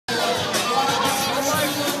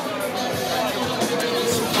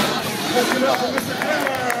up for Mr.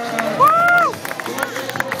 Kramer. Woo!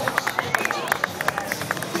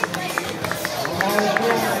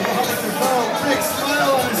 Big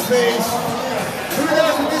smile on his face. Who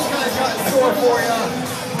knows what this guy's got in store for you?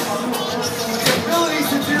 The ability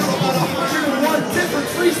to do about 101 different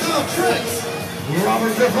freestyle tricks.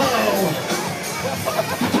 Robert DeVoe.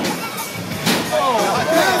 A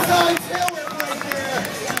downside tailwind right there.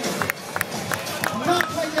 Not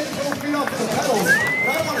quite getting both feet off the pedals,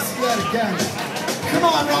 but I want to see that again. Come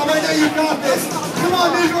on, Rob, I know you got this. Come on,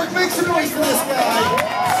 New York, make some noise for this guy.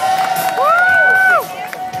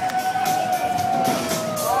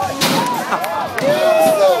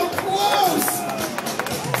 So close!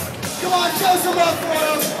 Come on, show some love for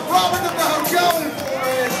him. Robert DeVoe going for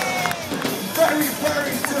it. Very,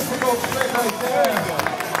 very difficult trick right there.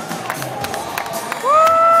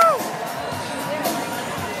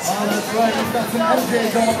 Oh, that's right. We've got some MJ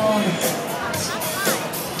going on.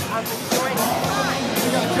 We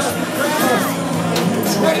got Justin Kramer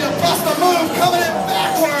ready to bust a move, coming in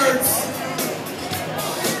backwards.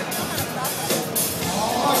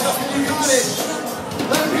 Oh, Justin, you got it.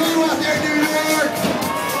 Let him hear you out there, New York.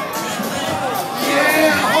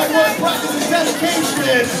 Yeah, hard work, practice, and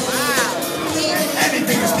dedication.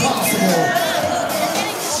 Anything is possible.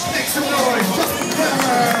 Make some noise. Justin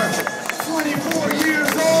Kramer, 24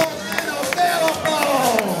 years old and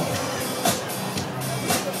available.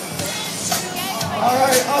 All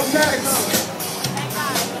right, up next,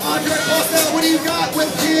 Andre Postel, what do you got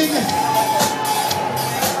with King?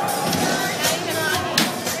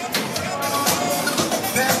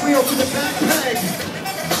 Back wheel to the back peg.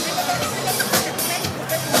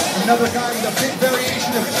 Another guy with a big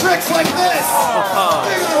variation of tricks like this.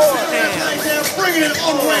 Big old right there, bringing it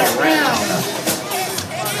all the way around.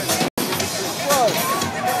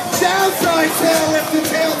 Downside tail whip to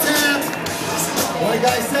tail tap. Like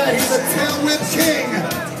I said, he's a tail whip king.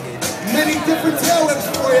 Many different tail whips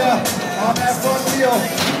for you on that front wheel.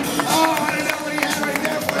 Oh, I don't know what he had right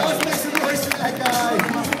there for you. Let's make some noise for that guy.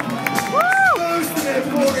 Boosting it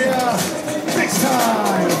for you. Big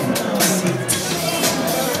time.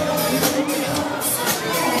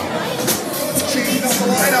 Changing up the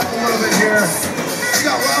lineup a little bit here. We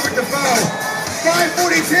got Robert DeVoe.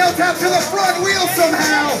 540 tail tap to the front wheel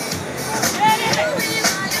somehow.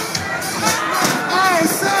 Oh,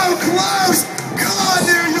 so close! Come on,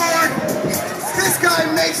 New York! This guy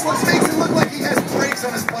makes it look like he has brakes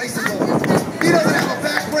on his bicycle. He doesn't have a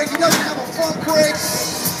back brake, he doesn't have a front brake.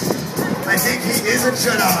 I think he is a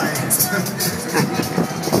Jedi.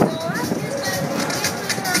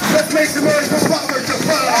 Let's make some noise for Robert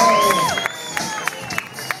DeVoe!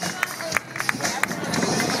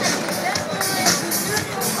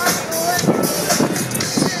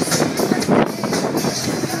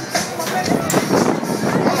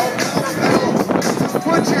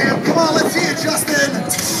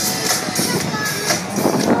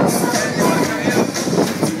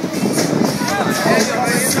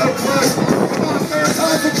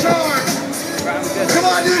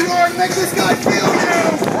 Make this guy feel you!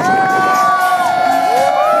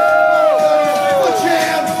 Foot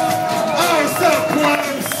jam! Oh, so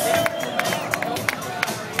close!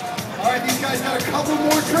 Alright, these guys got a couple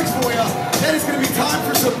more tricks for you. Then it's going to be time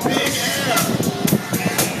for some big air.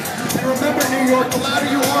 And remember, New York, the louder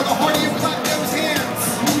you are, the harder you clap those hands.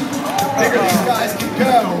 The bigger these guys can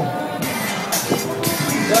go.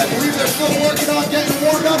 But I believe they're still working on getting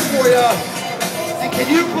warmed up for you. And can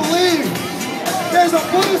you believe? There's a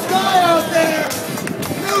blue sky out there.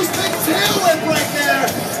 News big tail whip right there.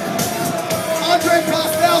 Andre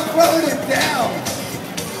Postel throwing it down.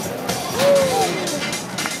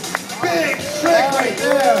 Big trick right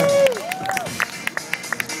there.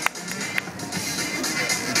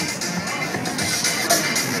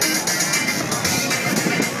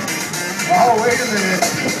 Oh, wait a minute.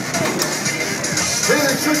 There's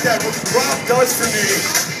a trick that Rob does for me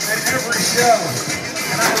at every show.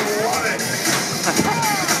 And I love it.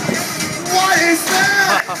 What is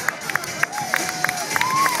that?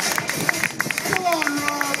 Come on,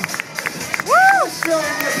 Rob. Woo! Show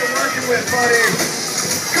them what you're working with, buddy.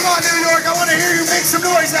 Come on, New York. I want to hear you make some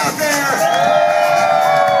noise out there.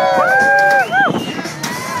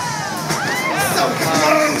 So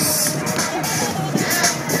close.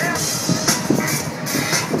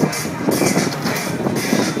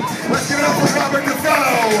 Let's give it up for Robert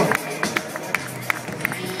DeVoe.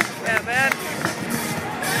 Yeah, man.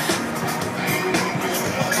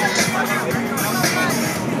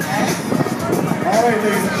 All right,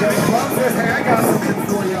 ladies and gentlemen, Rob says, hey, I got something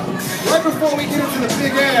for you. Right before we get into the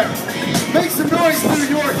big air, make some noise, New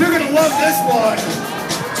York. You're going to love this one.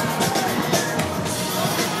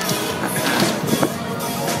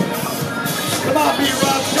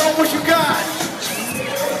 B-Rob. Show 'em what you got.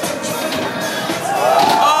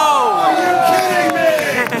 Oh! Are you kidding me?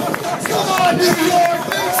 Come on, New York,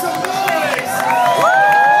 make some noise!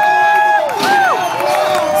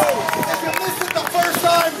 If you missed it the first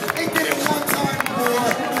time, he did it one time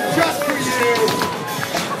more, just for you.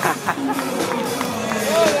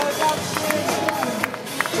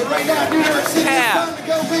 But right now, New York City, it's time to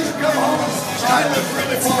go big or go home. I live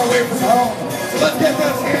really far away from home, so let's get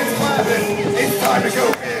those hands clapping. It's time to go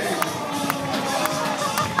big.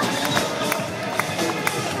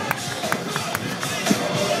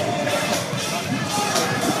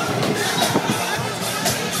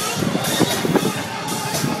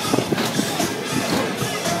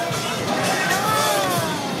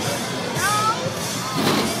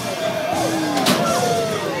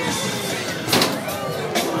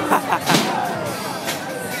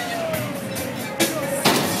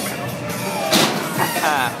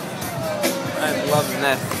 I'm loving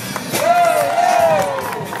this.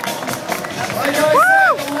 Like I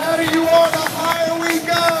said, the louder you are, the higher we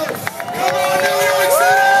go. Come on, New York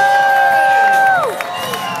City!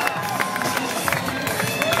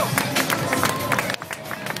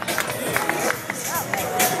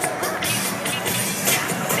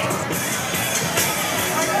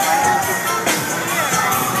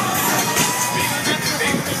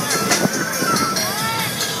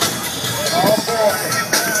 Oh boy.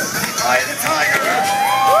 Eye of the tiger.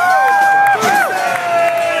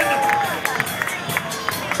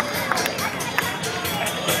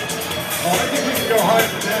 Oh, I think we can go higher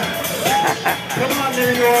than that. Come on,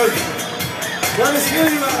 New York. Let us hear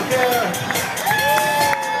you out there.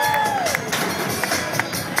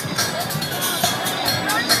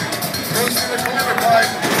 Goes to the corner, guys.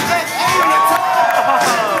 Hey, over the top!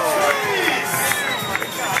 Jeez!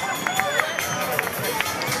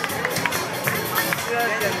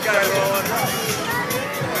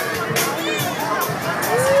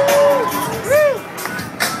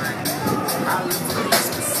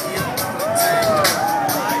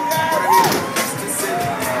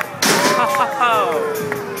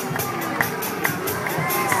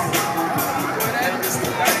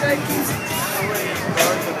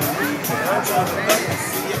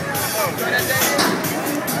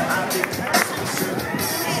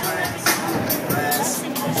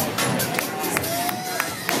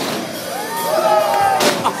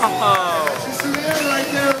 Just right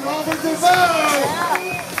there, Robert DeVoe.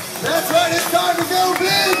 That's right, it's time to go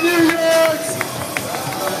big, New York.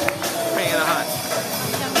 Bring it on.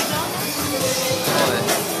 Hold it.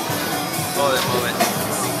 Hold it, move it.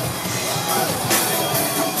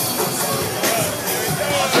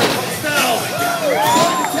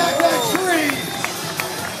 Attack that tree.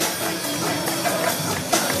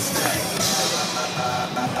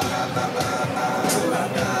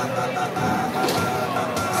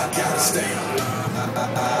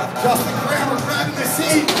 Justin Kramer grabbing the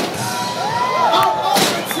seat. Up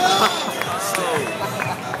over the top.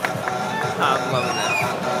 I'm loving it.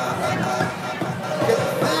 Get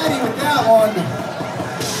fatty with that one.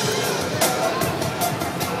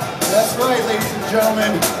 That's right, ladies and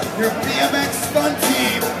gentlemen. Your BMX stunt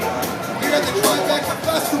team here at the Tribeca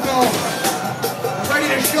Festival. Ready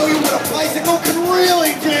to show you what a bicycle can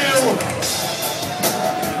really do.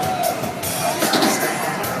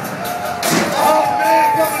 Oh man,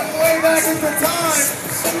 going way back into time.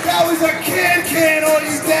 That was a can, all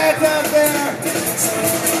you dads out there.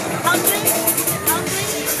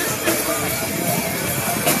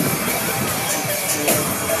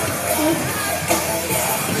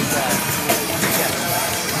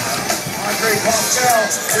 Andre Pascal,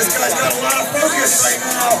 this guy's got a lot of focus right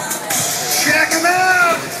now.